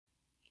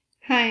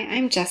Hi,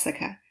 I'm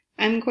Jessica.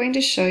 I'm going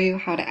to show you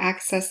how to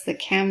access the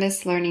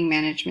Canvas Learning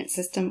Management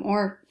System,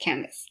 or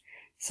Canvas.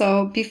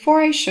 So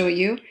before I show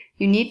you,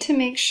 you need to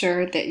make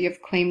sure that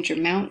you've claimed your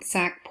Mount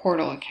SAC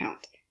portal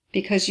account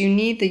because you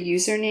need the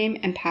username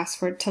and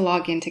password to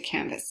log into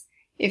Canvas.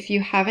 If you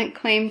haven't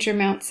claimed your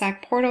Mount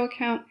SAC portal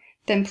account,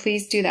 then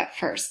please do that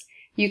first.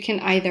 You can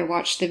either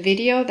watch the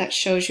video that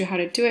shows you how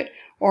to do it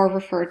or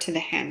refer to the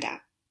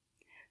handout.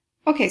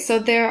 Okay, so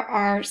there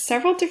are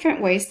several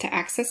different ways to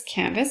access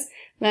Canvas.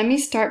 Let me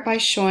start by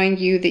showing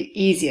you the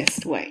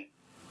easiest way.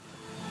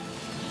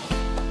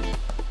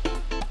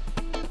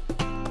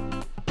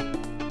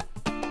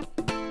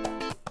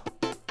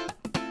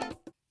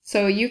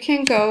 So you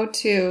can go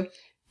to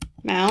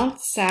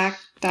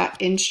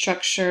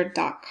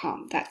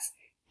mountsac.instructure.com. That's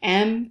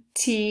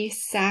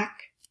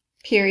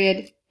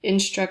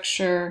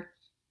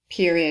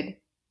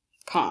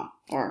mtsac.instructure.com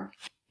or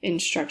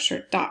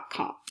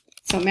instructure.com.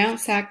 So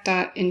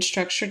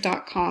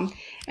mountsac.instructure.com,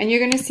 and you're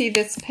going to see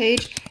this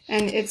page,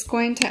 and it's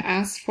going to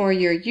ask for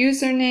your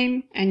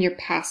username and your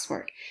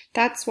password.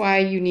 That's why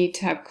you need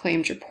to have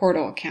claimed your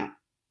portal account,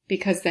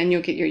 because then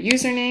you'll get your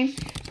username,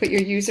 put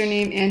your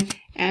username in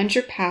and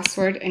your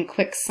password, and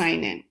click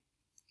sign in.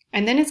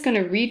 And then it's going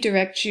to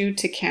redirect you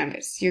to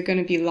Canvas. You're going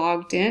to be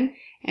logged in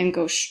and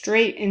go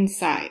straight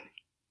inside.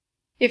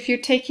 If you're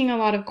taking a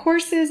lot of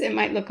courses, it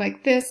might look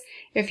like this.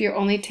 If you're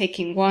only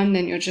taking one,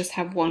 then you'll just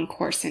have one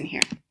course in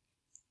here.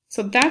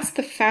 So that's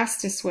the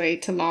fastest way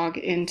to log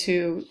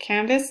into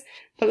Canvas,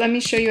 but let me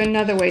show you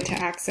another way to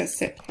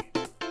access it.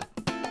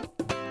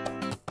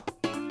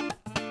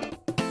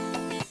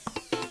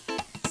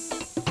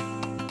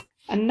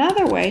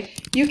 Another way,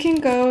 you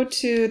can go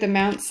to the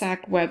Mount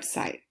SAC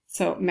website,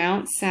 so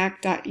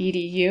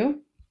mountsac.edu,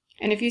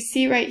 and if you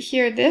see right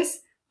here this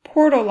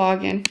portal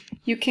login,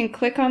 you can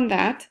click on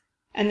that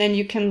and then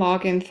you can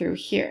log in through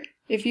here.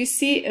 If you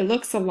see, it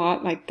looks a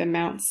lot like the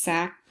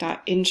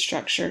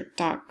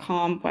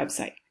mountsac.instructure.com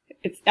website.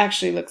 It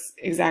actually looks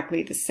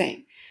exactly the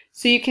same.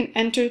 So you can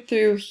enter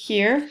through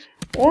here,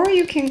 or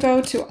you can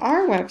go to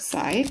our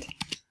website,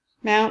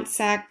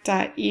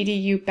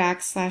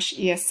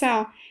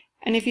 mountsac.edu/ESL,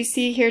 and if you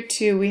see here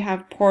too, we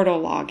have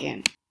portal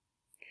login.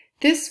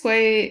 This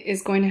way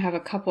is going to have a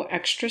couple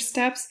extra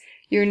steps.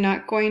 You're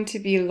not going to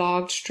be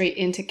logged straight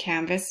into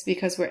Canvas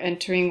because we're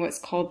entering what's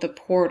called the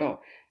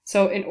portal.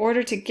 So in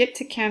order to get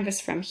to Canvas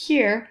from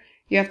here,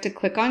 you have to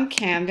click on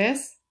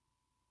Canvas.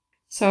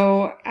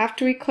 So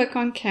after we click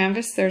on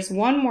Canvas, there's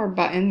one more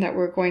button that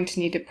we're going to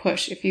need to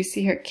push. If you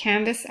see here,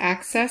 Canvas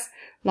Access,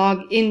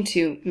 log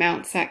into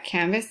Mount SAC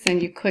Canvas,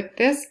 then you click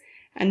this,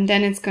 and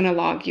then it's going to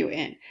log you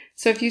in.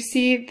 So if you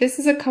see, this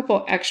is a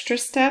couple extra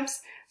steps.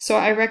 So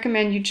I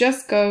recommend you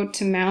just go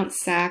to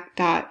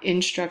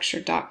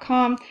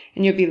mountsac.instructure.com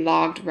and you'll be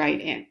logged right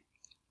in.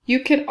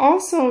 You could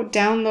also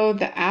download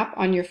the app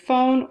on your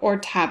phone or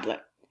tablet,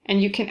 and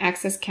you can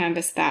access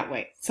Canvas that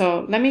way.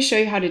 So let me show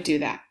you how to do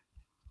that.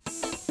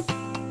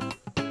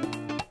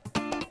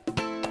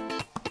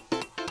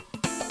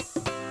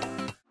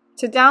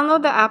 To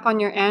download the app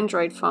on your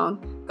Android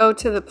phone, go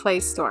to the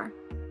Play Store.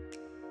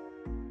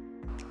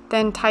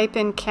 Then type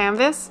in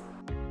Canvas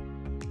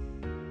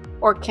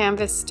or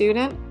Canvas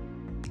Student.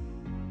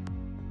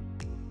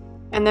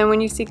 And then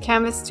when you see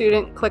Canvas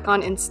Student, click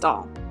on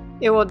Install.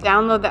 It will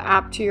download the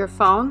app to your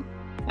phone,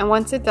 and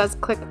once it does,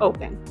 click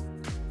Open.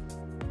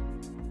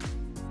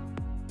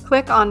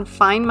 Click on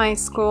Find My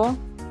School,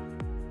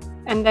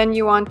 and then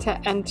you want to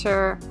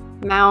enter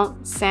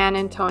Mount San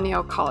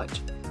Antonio College.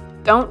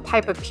 Don't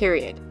type a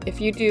period. If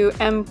you do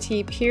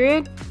MT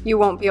period, you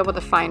won't be able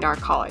to find our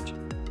college.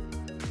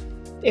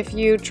 If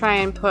you try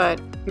and put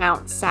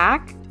Mount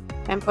SAC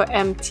and put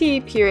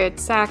MT period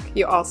SAC,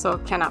 you also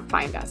cannot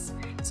find us.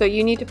 So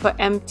you need to put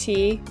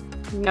MT,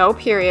 no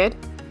period,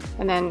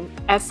 and then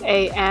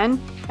SAN,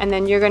 and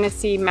then you're going to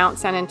see Mount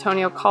San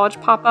Antonio College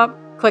pop up.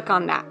 Click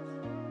on that.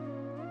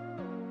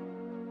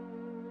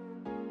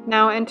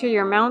 Now enter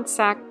your Mount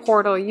SAC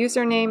portal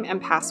username and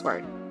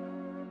password.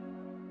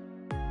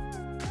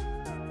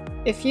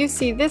 If you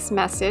see this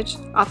message,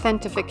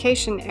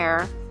 authentication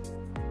error,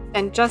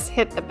 then just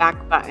hit the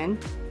back button.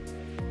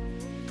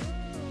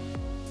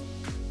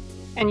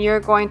 And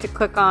you're going to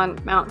click on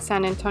Mount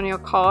San Antonio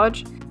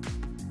College.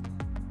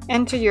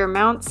 Enter your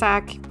Mount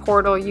SAC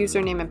portal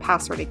username and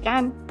password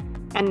again,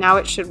 and now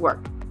it should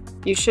work.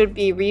 You should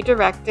be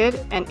redirected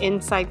and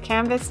inside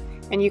Canvas,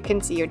 and you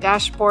can see your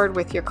dashboard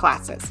with your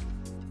classes.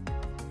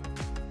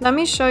 Let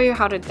me show you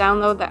how to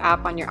download the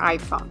app on your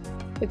iPhone.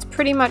 It's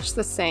pretty much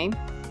the same.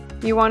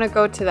 You want to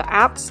go to the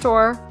App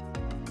Store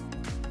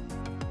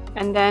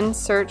and then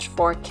search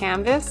for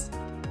Canvas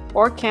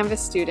or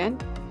Canvas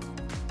Student.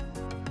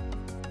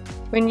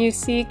 When you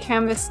see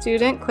Canvas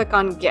Student, click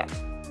on Get.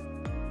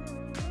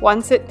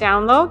 Once it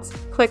downloads,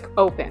 click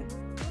Open.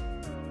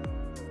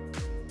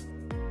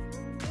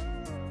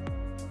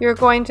 You're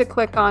going to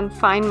click on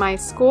Find My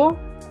School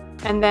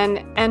and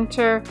then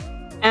enter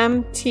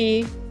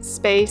MT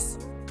space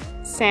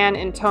San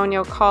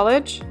Antonio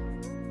College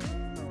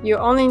You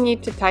only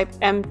need to type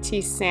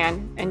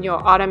MT-SAN and you'll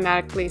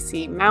automatically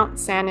see Mount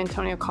San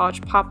Antonio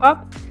College pop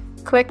up.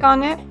 Click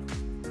on it,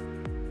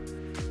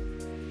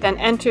 then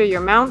enter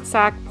your Mount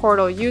SAC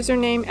portal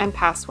username and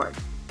password.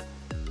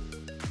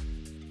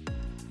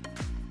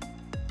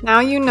 Now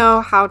you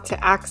know how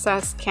to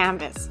access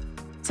Canvas.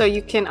 So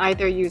you can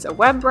either use a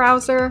web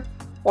browser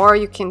or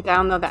you can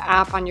download the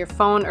app on your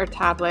phone or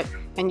tablet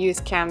and use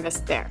Canvas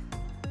there.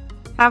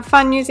 Have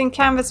fun using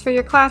Canvas for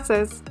your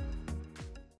classes!